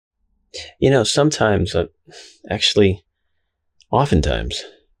Sometimes, actually, oftentimes,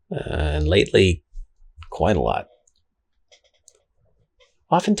 and lately, quite a lot.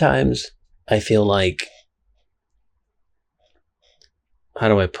 Oftentimes, I feel like, how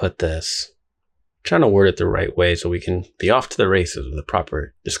do I put this? I'm trying to word it the right way so we can be off to the races with the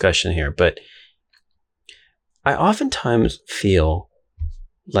proper discussion here. But I oftentimes feel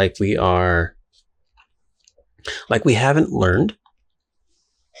like we haven't learned,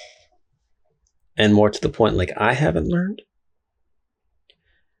 and more to the point, like I haven't learned.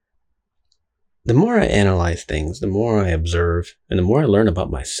 The more I analyze things, the more I observe, and the more I learn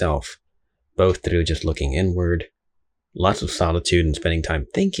about myself, both through just looking inward, lots of solitude and spending time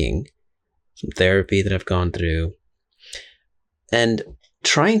thinking, some therapy that I've gone through, and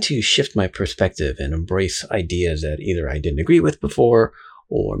trying to shift my perspective and embrace ideas that either I didn't agree with before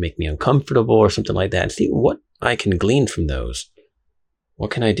or make me uncomfortable or something like that, and see what I can glean from those.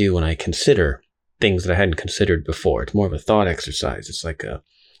 What can I do when I consider things that I hadn't considered before? It's more of a thought exercise. It's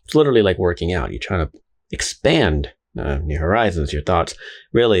literally like working out. You're trying to expand your horizons, your thoughts.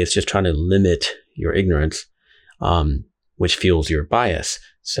 Really, it's just trying to limit your ignorance, which fuels your bias.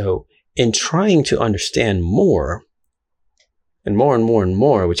 So in trying to understand more and more and more and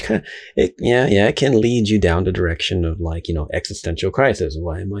more, which it can lead you down the direction of existential crisis.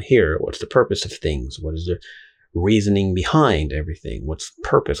 Why am I here? What's the purpose of things? What is the reasoning behind everything? What's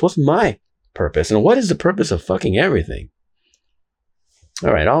purpose? What's my purpose? And what is the purpose of fucking everything?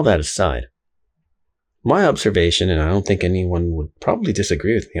 All right, all that aside, my observation, and I don't think anyone would probably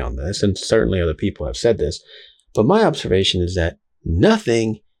disagree with me on this, and certainly other people have said this, but my observation is that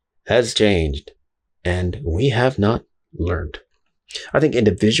nothing has changed, and we have not learned. I think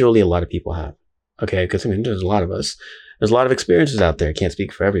individually a lot of people have, okay? Because there's a lot of us. There's a lot of experiences out there. I can't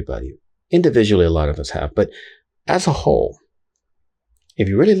speak for everybody. Individually, a lot of us have. But as a whole, if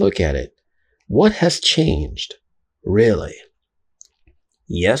you really look at it, what has changed, really?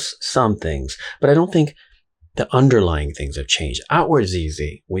 Yes, some things, but I don't think the underlying things have changed. Outward is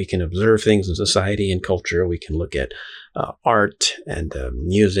easy. We can observe things in society and culture. We can look at art and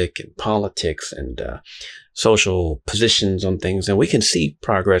music and politics and social positions on things, and we can see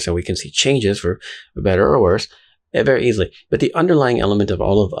progress and we can see changes for better or worse very easily. But the underlying element of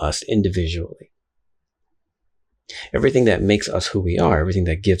all of us individually, everything that makes us who we are, everything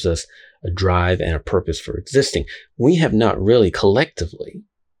that gives us a drive and a purpose for existing, we have not really collectively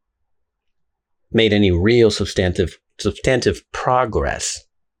made any real substantive progress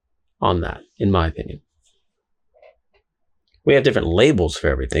on that, in my opinion. We have different labels for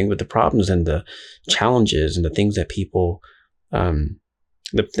everything, but the problems and the challenges and the things that people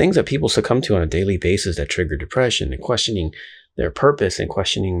succumb to on a daily basis that trigger depression and questioning their purpose and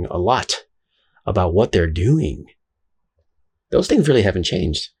questioning a lot about what they're doing, those things really haven't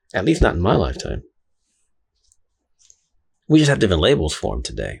changed, at least not in my lifetime. We just have different labels for them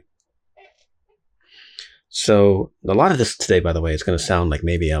today. So a lot of this today, by the way, is going to sound like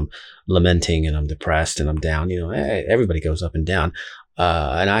maybe I'm lamenting and I'm depressed and I'm down. Everybody goes up and down.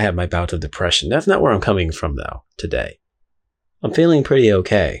 And I have my bouts of depression. That's not where I'm coming from, though, today. I'm feeling pretty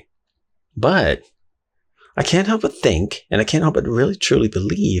okay. But I can't help but think, and I can't help but really truly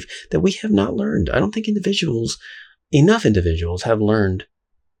believe that we have not learned. I don't think enough individuals have learned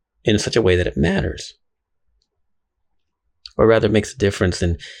in such a way that it matters. Or rather makes a difference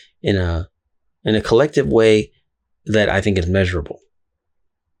in a collective way that I think is measurable.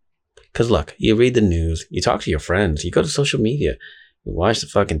 Because look, you read the news, you talk to your friends, you go to social media, you watch the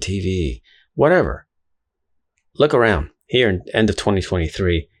fucking TV, whatever. Look around. Here in end of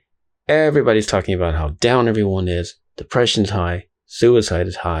 2023, everybody's talking about how down everyone is, depression's high, suicide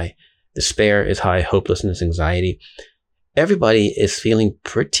is high, despair is high, hopelessness, anxiety. Everybody is feeling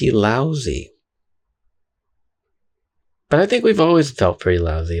pretty lousy. But I think we've always felt pretty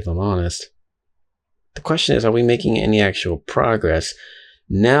lousy, if I'm honest. The question is, are we making any actual progress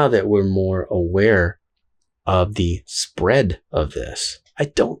now that we're more aware of the spread of this? I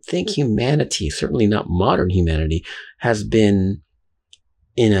don't think humanity, certainly not modern humanity, has been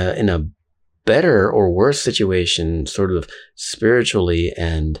in a better or worse situation sort of spiritually,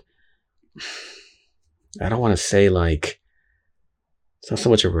 and I don't want to say it's not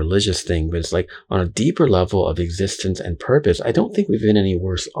so much a religious thing, but it's like on a deeper level of existence and purpose. I don't think we've been any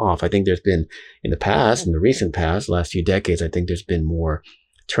worse off. I think there's been in the recent past, last few decades, I think there's been more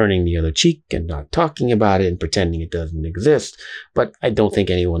turning the other cheek and not talking about it and pretending it doesn't exist. But I don't think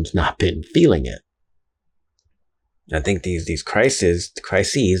anyone's not been feeling it. I think these crises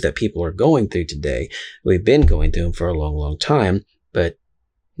that people are going through today, we've been going through them for a long, long time, but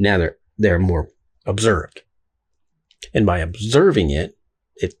now they're more observed. And by observing it,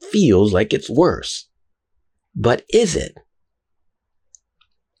 it feels like it's worse. But is it?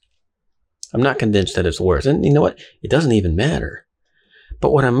 I'm not convinced that it's worse. And you know what? It doesn't even matter.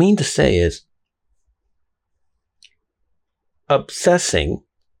 But what I mean to say is, obsessing,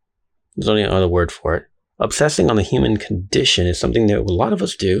 there's only another word for it, obsessing on the human condition is something that a lot of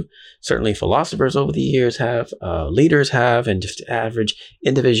us do. Certainly philosophers over the years have, leaders have, and just the average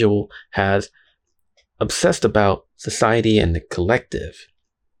individual has obsessed about society and the collective.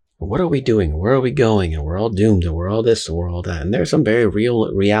 What are we doing? Where are we going? And we're all doomed, and we're all this, and we're all that. And there are some very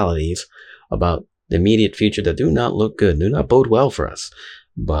real realities about the immediate future that do not look good, do not bode well for us.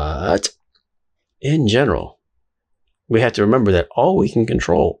 But in general, we have to remember that all we can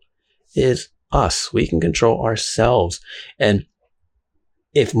control is us. We can control ourselves. And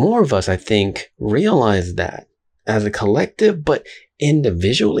if more of us, I think, realize that as a collective, but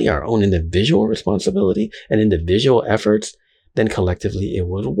individually, our own individual responsibility and individual efforts, then collectively it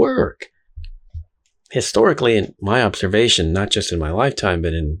would work. Historically, in my observation, not just in my lifetime,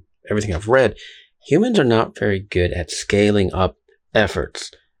 but in everything I've read, humans are not very good at scaling up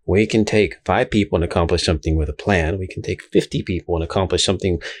efforts. We can take 5 people and accomplish something with a plan. We can take 50 people and accomplish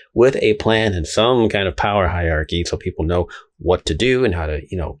something with a plan and some kind of power hierarchy so people know what to do and how to,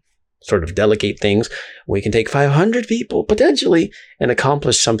 sort of delegate things. We can take 500 people potentially and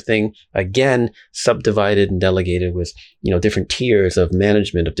accomplish something, again, subdivided and delegated with, different tiers of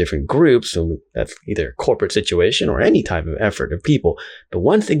management of different groups. So that's either a corporate situation or any type of effort of people. But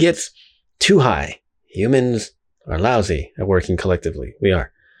once it gets too high, humans are lousy at working collectively. We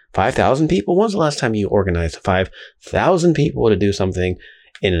are. 5,000 people? When's the last time you organized 5,000 people to do something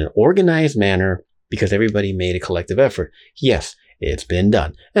in an organized manner because everybody made a collective effort? Yes, it's been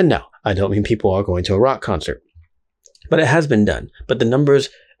done. And no, I don't mean people are going to a rock concert, but it has been done. But the numbers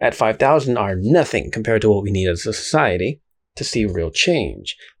at 5,000 are nothing compared to what we need as a society to see real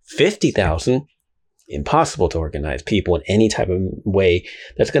change. 50,000, impossible to organize people in any type of way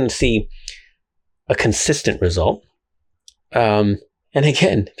that's going to see a consistent result. And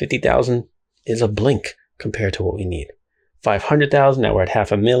again, 50,000 is a blink compared to what we need. 500,000, now we're at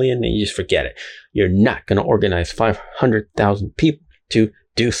 500,000, and you just forget it. You're not going to organize 500,000 people to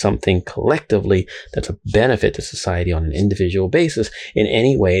do something collectively that's a benefit to society on an individual basis in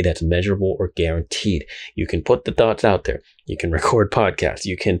any way that's measurable or guaranteed. You can put the thoughts out there. You can record podcasts.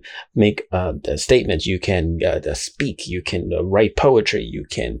 You can make statements. You can speak. You can write poetry. You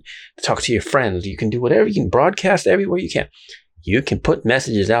can talk to your friends. You can do whatever. You can broadcast everywhere you can. You can put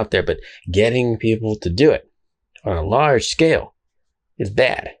messages out there, but getting people to do it on a large scale is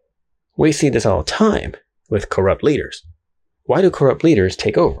bad. We see this all the time with corrupt leaders. Why do corrupt leaders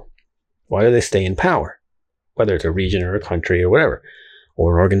take over? Why do they stay in power? Whether it's a region or a country or whatever,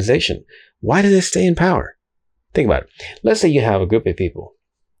 or an organization. Why do they stay in power? Think about it. Let's say you have a group of people,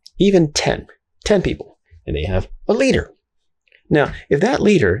 even 10 people, and they have a leader. Now, if that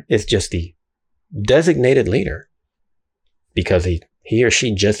leader is just the designated leader, because he or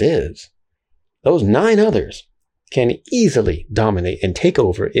she just is, those 9 others can easily dominate and take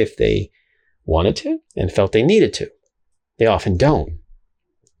over if they wanted to and felt they needed to. They often don't,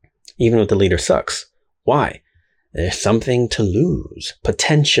 even if the leader sucks. Why? There's something to lose.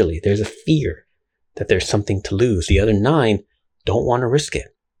 Potentially, there's a fear that there's something to lose. The other 9 don't want to risk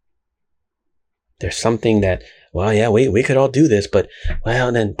it. There's something that, well, yeah, we could all do this, but,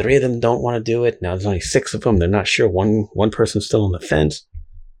 well, then 3 of them don't want to do it. Now there's only 6 of them. They're not sure. One person's still on the fence.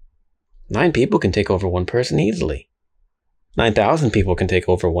 9 people can take over 1 person easily. 9,000 people can take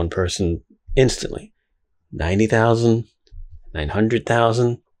over 1 person instantly. 90,000,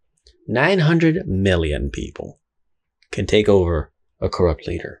 900,000, 900 million people can take over a corrupt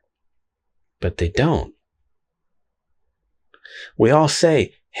leader. But they don't. We all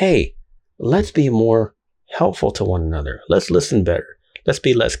say, hey, let's be more helpful to one another. Let's listen better. Let's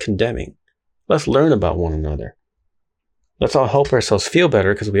be less condemning. Let's learn about one another. Let's all help ourselves feel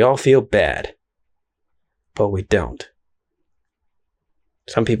better because we all feel bad. But we don't.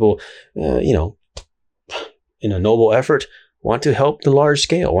 Some people, in a noble effort, want to help the large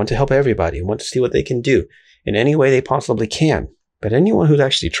scale, want to help everybody, want to see what they can do in any way they possibly can. But anyone who's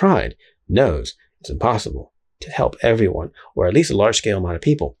actually tried knows it's impossible to help everyone, or at least a large scale amount of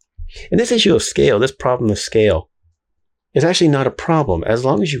people. And this issue of scale, this problem of scale, is actually not a problem as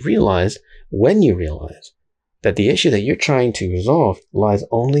long as you realize, when you realize, that the issue that you're trying to resolve lies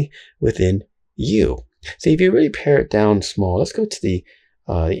only within you. See, if you really pare it down small, let's go to the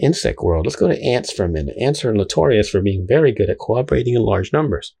insect world. Let's go to ants for a minute. Ants are notorious for being very good at cooperating in large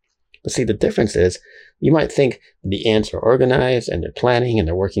numbers. But see, the difference is, you might think the ants are organized and they're planning and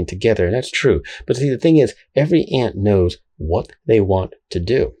they're working together, and that's true. But see, the thing is, every ant knows what they want to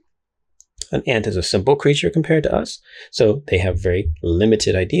do. An ant is a simple creature compared to us, so they have very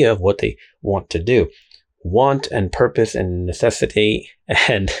limited idea of what they want to do. Want and purpose and necessity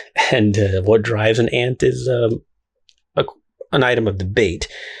and what drives an ant is an item of debate.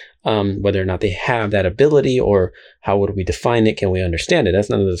 Whether or not they have that ability, or how would we define it? Can we understand it? That's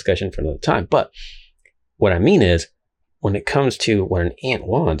another discussion for another time. But what I mean is, when it comes to what an ant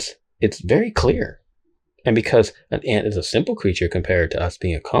wants, it's very clear. And because an ant is a simple creature compared to us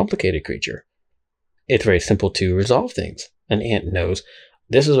being a complicated creature, it's very simple to resolve things. An ant knows,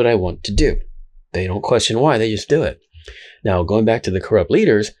 this is what I want to do. They don't question why, they just do it. Now, going back to the corrupt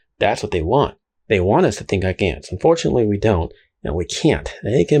leaders, that's what they want. They want us to think like ants. Unfortunately, we don't, and we can't.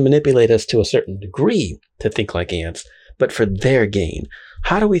 They can manipulate us to a certain degree to think like ants, but for their gain.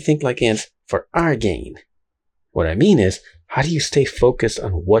 How do we think like ants for our gain? What I mean is, how do you stay focused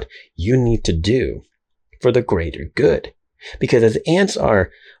on what you need to do for the greater good? Because as ants are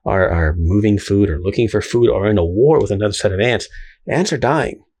moving food or looking for food or in a war with another set of ants are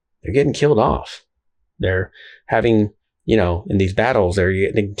dying. They're getting killed off. They're having, in these battles, they're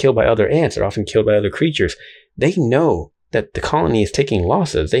getting killed by other ants. They're often killed by other creatures. They know that the colony is taking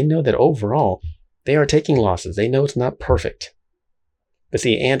losses. They know that overall they are taking losses. They know it's not perfect. But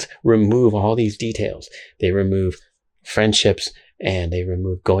see, ants remove all these details. They remove friendships, and they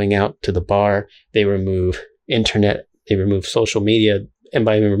remove going out to the bar. They remove internet. They remove social media. And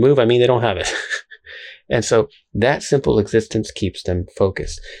by remove, I mean they don't have it. And so that simple existence keeps them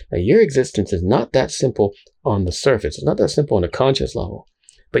focused. Now, your existence is not that simple on the surface. It's not that simple on a conscious level.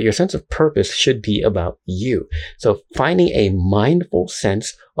 But your sense of purpose should be about you. So finding a mindful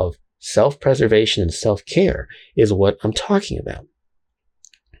sense of self-preservation and self-care is what I'm talking about.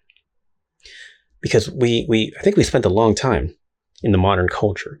 Because I think we spent a long time in the modern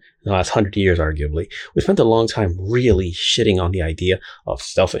culture, in the last 100 years, arguably, we spent a long time really shitting on the idea of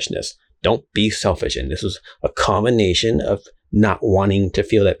selfishness. Don't be selfish. And this is a combination of not wanting to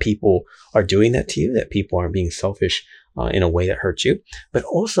feel that people are doing that to you, that people aren't being selfish in a way that hurts you, but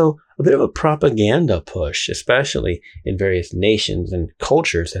also a bit of a propaganda push, especially in various nations and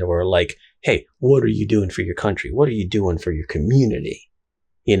cultures that were like, hey, what are you doing for your country? What are you doing for your community?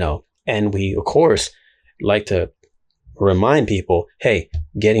 And we, of course, like to remind people, hey,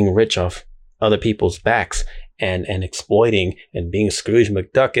 getting rich off other people's backs and exploiting and being Scrooge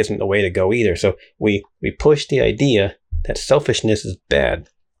McDuck isn't the way to go either. So we push the idea that selfishness is bad.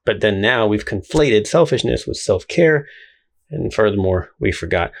 But then now we've conflated selfishness with self-care. And furthermore, we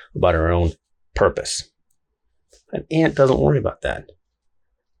forgot about our own purpose. An ant doesn't worry about that.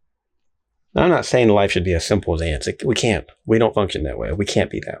 Now, I'm not saying life should be as simple as ants. We can't. We don't function that way. We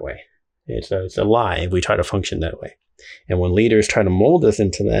can't be that way. It's a lie if we try to function that way. And when leaders try to mold us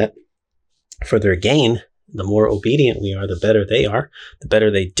into that for their gain, the more obedient we are, the better they are, the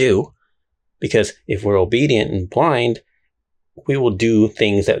better they do. Because if we're obedient and blind, we will do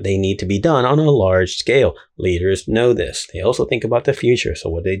things that they need to be done on a large scale. Leaders know this. They also think about the future. So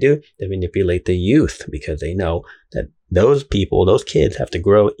what they do, they manipulate the youth because they know that those people, those kids have to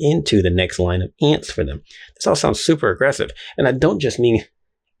grow into the next line of ants for them. This all sounds super aggressive. And I don't just mean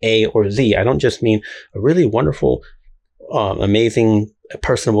A or Z. I don't just mean a really wonderful, amazing,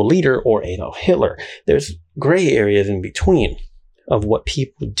 personable leader or Adolf Hitler. There's gray areas in between of what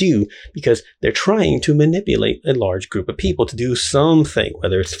people do because they're trying to manipulate a large group of people to do something,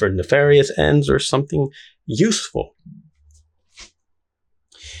 whether it's for nefarious ends or something useful.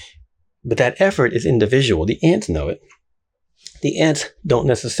 But that effort is individual. The ants know it. The ants don't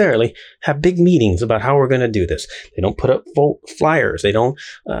necessarily have big meetings about how we're going to do this. They don't put up flyers. They don't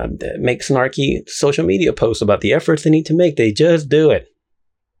make snarky social media posts about the efforts they need to make. They just do it.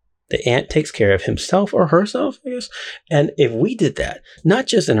 The ant takes care of himself or herself, I guess. And if we did that, not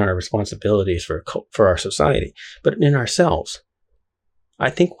just in our responsibilities for our society, but in ourselves, I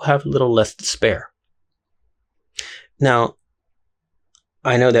think we'll have a little less despair. Now,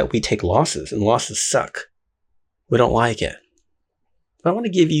 I know that we take losses, and losses suck. We don't like it. But I want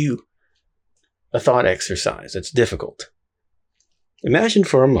to give you a thought exercise that's difficult. Imagine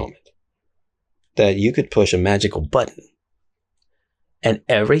for a moment that you could push a magical button and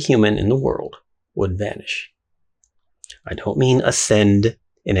every human in the world would vanish. I don't mean ascend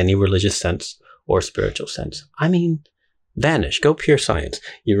in any religious sense or spiritual sense. I mean vanish. Go pure science.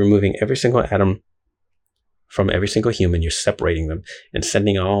 You're removing every single atom from every single human. You're separating them and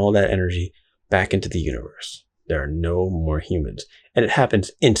sending all that energy back into the universe. There are no more humans. And it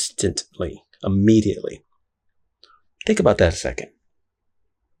happens instantly, immediately. Think about that a second.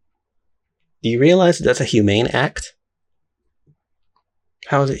 Do you realize that's a humane act?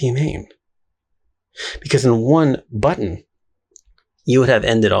 How is it humane? Because in one button, you would have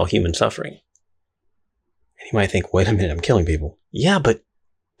ended all human suffering. And you might think, wait a minute, I'm killing people. Yeah, but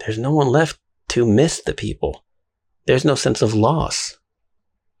there's no one left to miss the people. There's no sense of loss.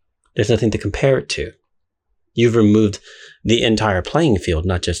 There's nothing to compare it to. You've removed the entire playing field,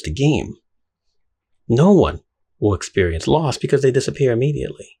 not just the game. No one will experience loss because they disappear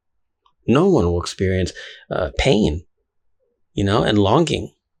immediately. No one will experience pain, and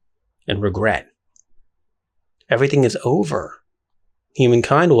longing and regret. Everything is over.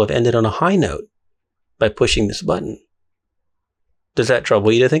 Humankind will have ended on a high note by pushing this button. Does that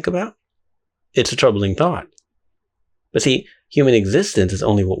trouble you to think about? It's a troubling thought. But see, human existence is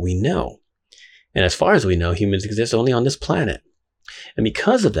only what we know. And as far as we know, humans exist only on this planet. And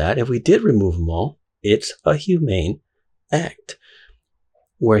because of that, if we did remove them all, it's a humane act.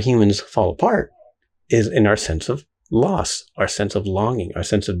 Where humans fall apart is in our sense of loss, our sense of longing, our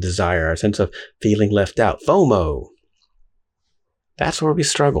sense of desire, our sense of feeling left out. FOMO. That's where we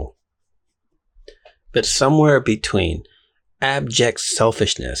struggle. But somewhere between abject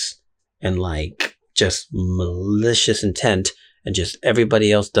selfishness and just malicious intent and just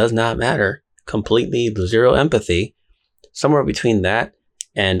everybody else does not matter, completely zero empathy, somewhere between that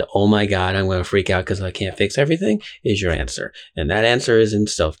and, oh my God, I'm going to freak out because I can't fix everything is your answer. And that answer is in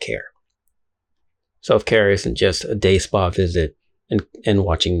self-care. Self-care isn't just a day spa visit and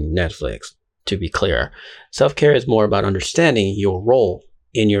watching Netflix, to be clear. Self-care is more about understanding your role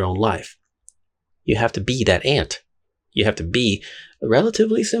in your own life. You have to be that ant. You have to be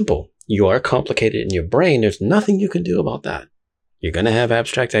relatively simple. You are complicated in your brain. There's nothing you can do about that. You're going to have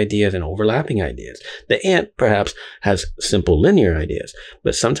abstract ideas and overlapping ideas. The ant perhaps has simple linear ideas,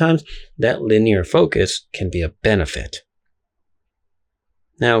 but sometimes that linear focus can be a benefit.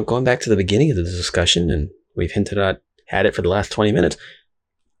 Now, going back to the beginning of the discussion, and we've had it for the last 20 minutes,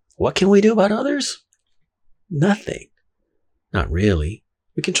 what can we do about others? Nothing. Not really.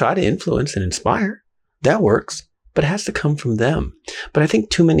 We can try to influence and inspire. That works, but it has to come from them. But I think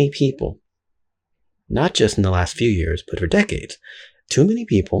too many people, not just in the last few years, but for decades, too many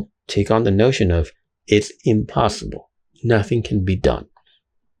people take on the notion of it's impossible. Nothing can be done.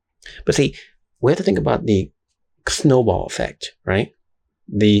 But see, we have to think about the snowball effect, right?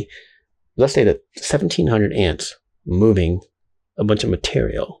 Let's say that 1,700 ants moving a bunch of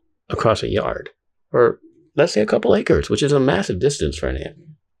material across a yard, or let's say a couple acres, which is a massive distance for an ant.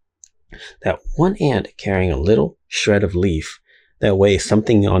 That one ant carrying a little shred of leaf that weighs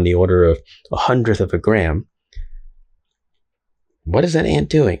something on the order of 1/100th of a gram. What is that ant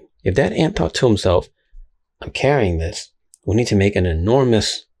doing? If that ant thought to himself, I'm carrying this, we need to make an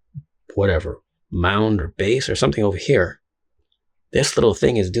enormous, mound or base or something over here. This little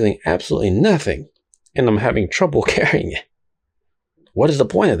thing is doing absolutely nothing, and I'm having trouble carrying it. What is the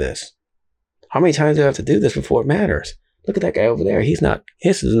point of this? How many times do I have to do this before it matters? Look at that guy over there. His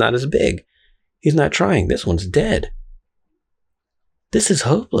is not as big. He's not trying. This one's dead. This is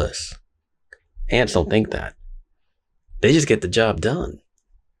hopeless. Ants don't think that. They just get the job done.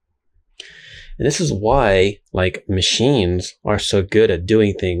 And this is why, machines are so good at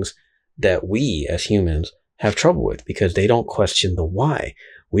doing things that we as humans have trouble with, because they don't question the why.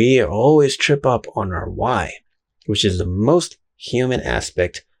 We always trip up on our why, which is the most human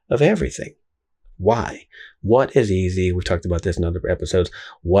aspect of everything. Why? What is easy? We've talked about this in other episodes.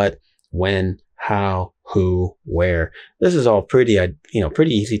 What, when, how, who, where. This is all pretty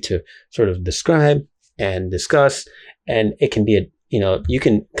easy to sort of describe and discuss. And it can be you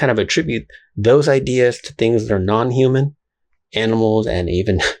can kind of attribute those ideas to things that are non-human, animals, and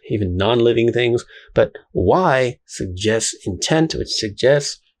even non-living things. But why suggests intent, which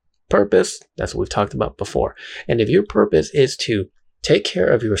suggests purpose. That's what we've talked about before. And if your purpose is to take care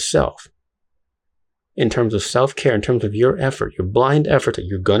of yourself, in terms of self-care, in terms of your effort, your blind effort that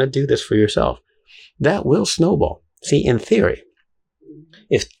you're going to do this for yourself, that will snowball. See, in theory,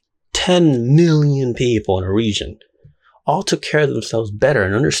 if 10 million people in a region all took care of themselves better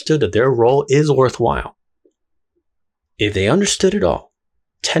and understood that their role is worthwhile, if they understood it all,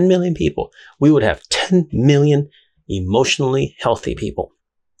 10 million people, we would have 10 million emotionally healthy people.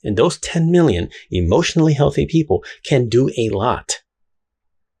 And those 10 million emotionally healthy people can do a lot.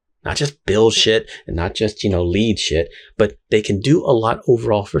 Not just build shit and not just, lead shit, but they can do a lot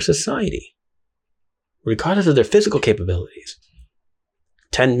overall for society, regardless of their physical capabilities.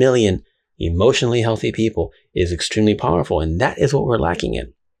 10 million emotionally healthy people is extremely powerful, and that is what we're lacking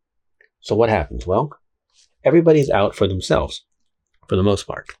in. So what happens? Well, everybody's out for themselves, for the most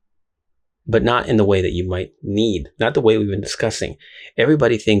part, but not in the way that you might need, not the way we've been discussing.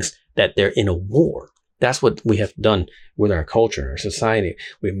 Everybody thinks that they're in a war. That's what we have done with our culture, our society.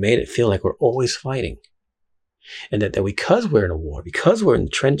 We've made it feel like we're always fighting. And that because we're in a war, because we're in the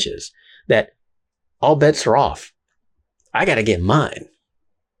trenches, that all bets are off. I got to get mine.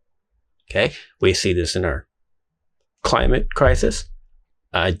 Okay? We see this in our climate crisis.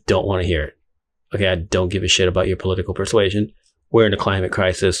 I don't want to hear it. Okay? I don't give a shit about your political persuasion. We're in a climate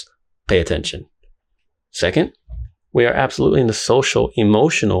crisis. Pay attention. Second, we are absolutely in the social,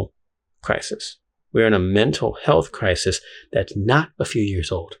 emotional crisis. We're in a mental health crisis that's not a few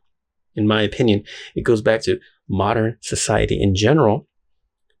years old. In my opinion, it goes back to modern society in general,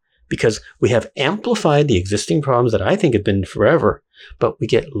 because we have amplified the existing problems that I think have been forever, but we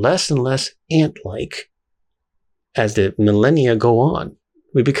get less and less ant-like as the millennia go on.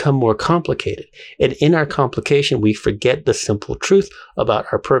 We become more complicated. And in our complication, we forget the simple truth about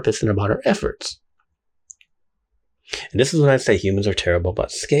our purpose and about our efforts. And this is what I say, humans are terrible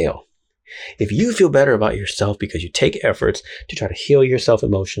about scale. If you feel better about yourself because you take efforts to try to heal yourself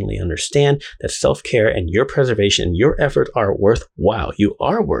emotionally, understand that self-care and your preservation and your efforts are worthwhile, you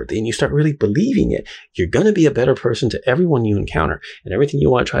are worthy, and you start really believing it, you're going to be a better person to everyone you encounter. And everything you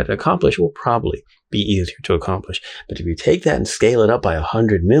want to try to accomplish will probably be easier to accomplish. But if you take that and scale it up by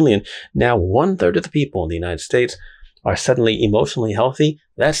 100 million, now 1/3 of the people in the United States are suddenly emotionally healthy.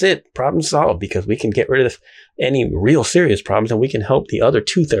 That's it. Problem solved, because we can get rid of any real serious problems and we can help the other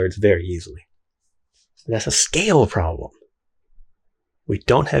 2/3 very easily. That's a scale problem. We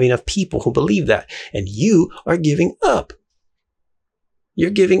don't have enough people who believe that. And you are giving up.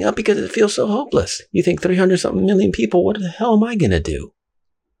 You're giving up because it feels so hopeless. You think 300-something million people, what the hell am I going to do?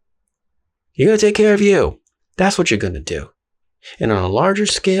 You're going to take care of you. That's what you're going to do. And on a larger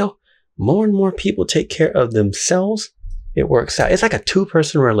scale, more and more people take care of themselves. It works out. It's like a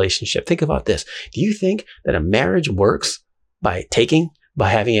 2-person relationship. Think about this. Do you think that a marriage works by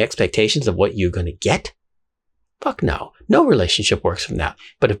having expectations of what you're going to get? Fuck no. No relationship works from that.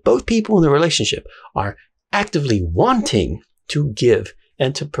 But if both people in the relationship are actively wanting to give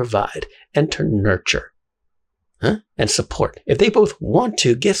and to provide and to nurture, and support, if they both want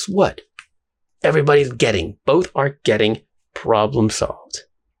to, guess what? Everybody's getting. Both are getting. Problem solved.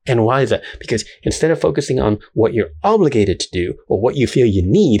 And why is that? Because instead of focusing on what you're obligated to do or what you feel you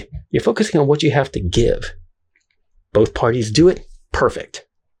need, you're focusing on what you have to give. Both parties do it. Perfect.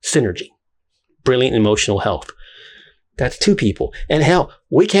 Synergy. Brilliant emotional health. That's 2 people. And hell,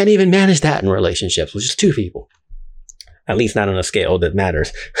 we can't even manage that in relationships with just 2 people. At least not on a scale that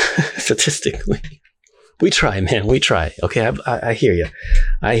matters statistically. We try, man. We try. Okay, I hear you.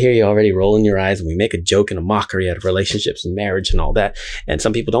 I hear you already rolling your eyes, and we make a joke and a mockery out of relationships and marriage and all that. And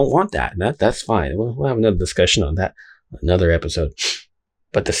some people don't want that, and that's fine. We'll have another discussion on that, another episode.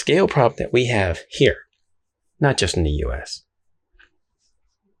 But the scale problem that we have here, not just in the U.S.,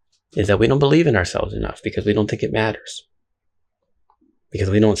 is that we don't believe in ourselves enough because we don't think it matters.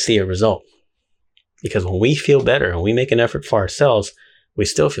 Because we don't see a result. Because when we feel better and we make an effort for ourselves, we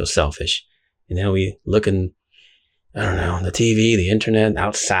still feel selfish. And then we look in, I don't know, on the TV, the internet,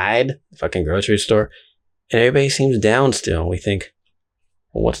 outside, the fucking grocery store, and everybody seems down still. And we think,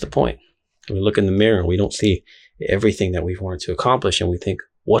 well, what's the point? And we look in the mirror and we don't see everything that we've wanted to accomplish. And we think,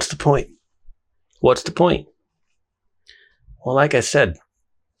 what's the point? What's the point? Well, like I said,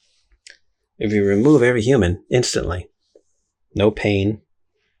 if you remove every human instantly, no pain,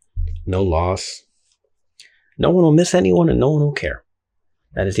 no loss, no one will miss anyone and no one will care.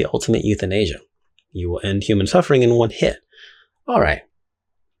 That is the ultimate euthanasia. You will end human suffering in one hit. All right.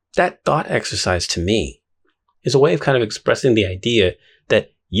 That thought exercise to me is a way of kind of expressing the idea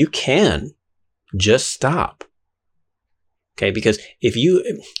that you can just stop. Okay, because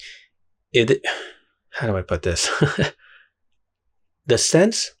how do I put this? The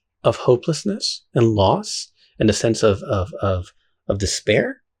sense of hopelessness and loss and the sense of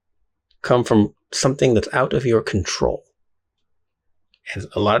despair come from something that's out of your control. And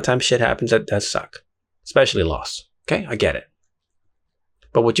a lot of times shit happens that does suck, especially loss. Okay, I get it.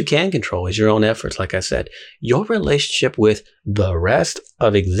 But what you can control is your own efforts. Like I said, your relationship with the rest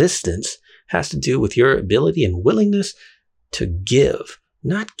of existence has to do with your ability and willingness to give,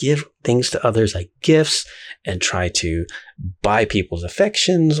 not give things to others like gifts and try to buy people's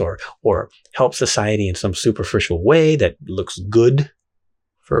affections or help society in some superficial way that looks good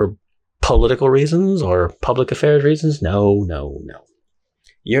for political reasons or public affairs reasons. No.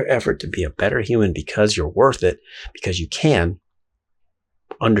 Your effort to be a better human because you're worth it, because you can,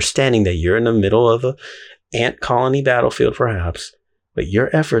 understanding that you're in the middle of an ant colony battlefield perhaps, but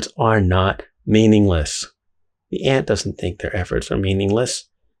your efforts are not meaningless. The ant doesn't think their efforts are meaningless.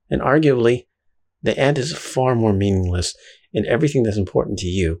 And arguably, the ant is far more meaningless in everything that's important to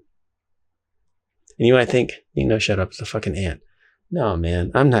you. And you might think, shut up, it's a fucking ant. No, man,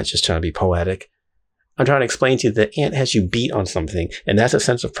 I'm not just trying to be poetic. I'm trying to explain to you that the ant has you beat on something, and that's a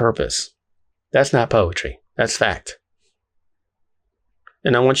sense of purpose. That's not poetry. That's fact.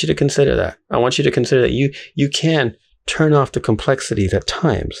 And I want you to consider that. I want you to consider that you can turn off the complexities at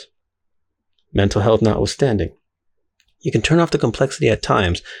times, mental health notwithstanding. You can turn off the complexity at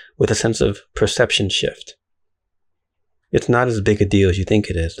times with a sense of perception shift. It's not as big a deal as you think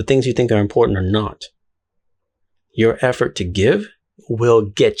it is. The things you think are important are not. Your effort to give will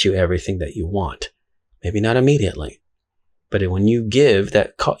get you everything that you want. Maybe not immediately, but when you give,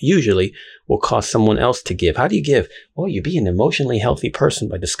 that usually will cause someone else to give. How do you give? Well, you be an emotionally healthy person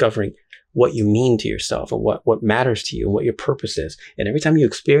by discovering what you mean to yourself and what matters to you and what your purpose is. And every time you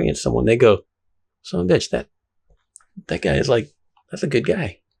experience someone, they go, "So bitch, that guy is like, that's a good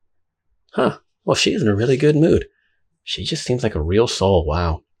guy. Huh. Well, she's in a really good mood. She just seems like a real soul.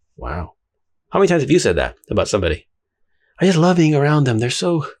 Wow. Wow." How many times have you said that about somebody? I just love being around them. They're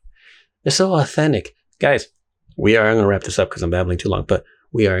so authentic. Guys, I'm going to wrap this up because I'm babbling too long, but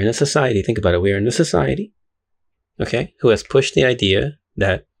we are in a society. Think about it. We are in a society, okay, who has pushed the idea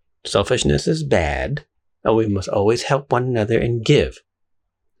that selfishness is bad and we must always help one another and give.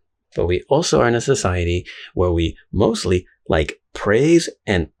 But we also are in a society where we mostly praise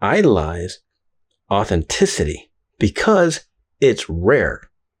and idolize authenticity because it's rare.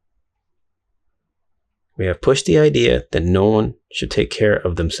 We have pushed the idea that no one should take care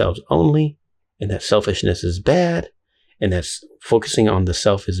of themselves only, and that selfishness is bad, and that focusing on the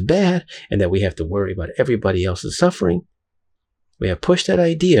self is bad, and that we have to worry about everybody else's suffering. We have pushed that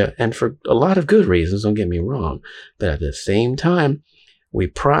idea, and for a lot of good reasons, don't get me wrong. But at the same time, we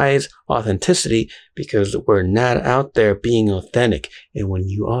prize authenticity because we're not out there being authentic. And when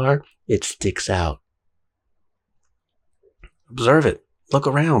you are, it sticks out. Observe it. Look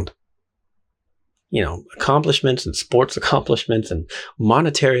around. Accomplishments and sports accomplishments and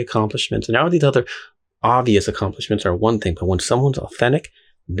monetary accomplishments and all these other obvious accomplishments are one thing. But when someone's authentic,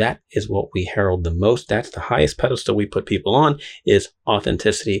 that is what we herald the most. That's the highest pedestal we put people on, is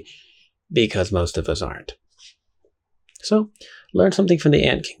authenticity, because most of us aren't. So learn something from the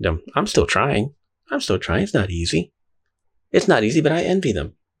ant kingdom. I'm still trying. It's not easy. But I envy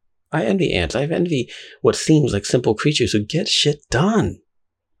them. I envy ants. I envy what seems like simple creatures who get shit done.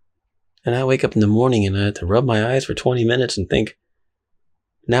 And I wake up in the morning and I have to rub my eyes for 20 minutes and think,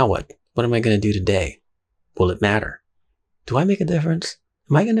 now what? What am I going to do today? Will it matter? Do I make a difference?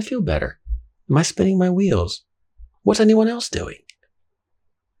 Am I going to feel better? Am I spinning my wheels? What's anyone else doing?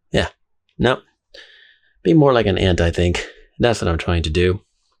 Yeah. No. Be more like an ant, I think. That's what I'm trying to do.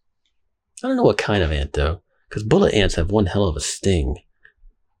 I don't know what kind of ant, though, because bullet ants have one hell of a sting.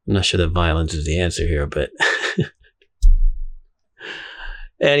 I'm not sure that violence is the answer here, but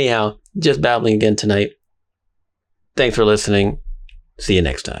anyhow, just babbling again tonight. Thanks for listening. See you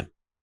next time.